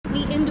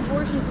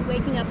Abolition is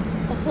waking up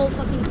a whole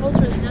fucking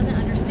culture that doesn't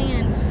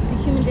understand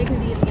the human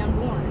dignity of the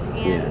unborn.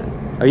 And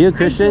yeah. Are you a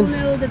Christian? I don't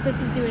know that this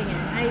is doing it.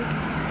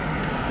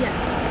 Yes.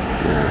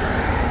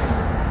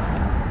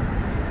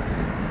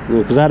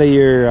 Because out of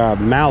your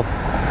mouth,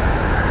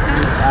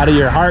 out of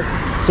your heart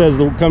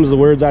comes the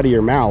words out of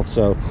your mouth.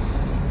 So.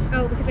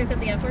 Oh, because I said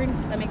the F word?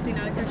 That makes me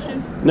not a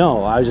Christian?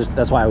 No,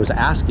 that's why I was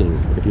asking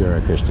if you're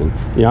a Christian.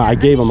 You know, I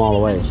gave them all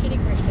away. I'm a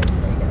shitty Christian.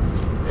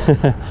 There you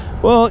go.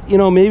 Well, you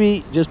know,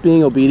 maybe just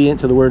being obedient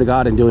to the Word of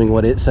God and doing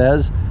what it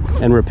says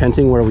and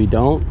repenting where we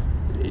don't,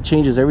 it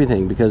changes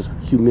everything, because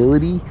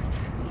humility,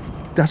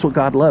 that's what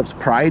God loves.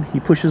 Pride, he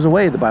pushes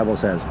away, the Bible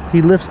says.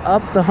 He lifts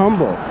up the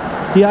humble.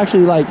 He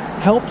actually like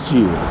helps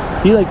you.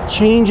 He like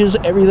changes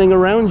everything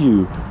around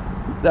you.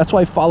 That's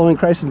why following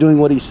Christ and doing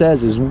what he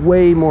says is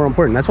way more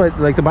important. That's why,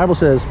 like the Bible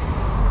says,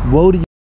 woe to you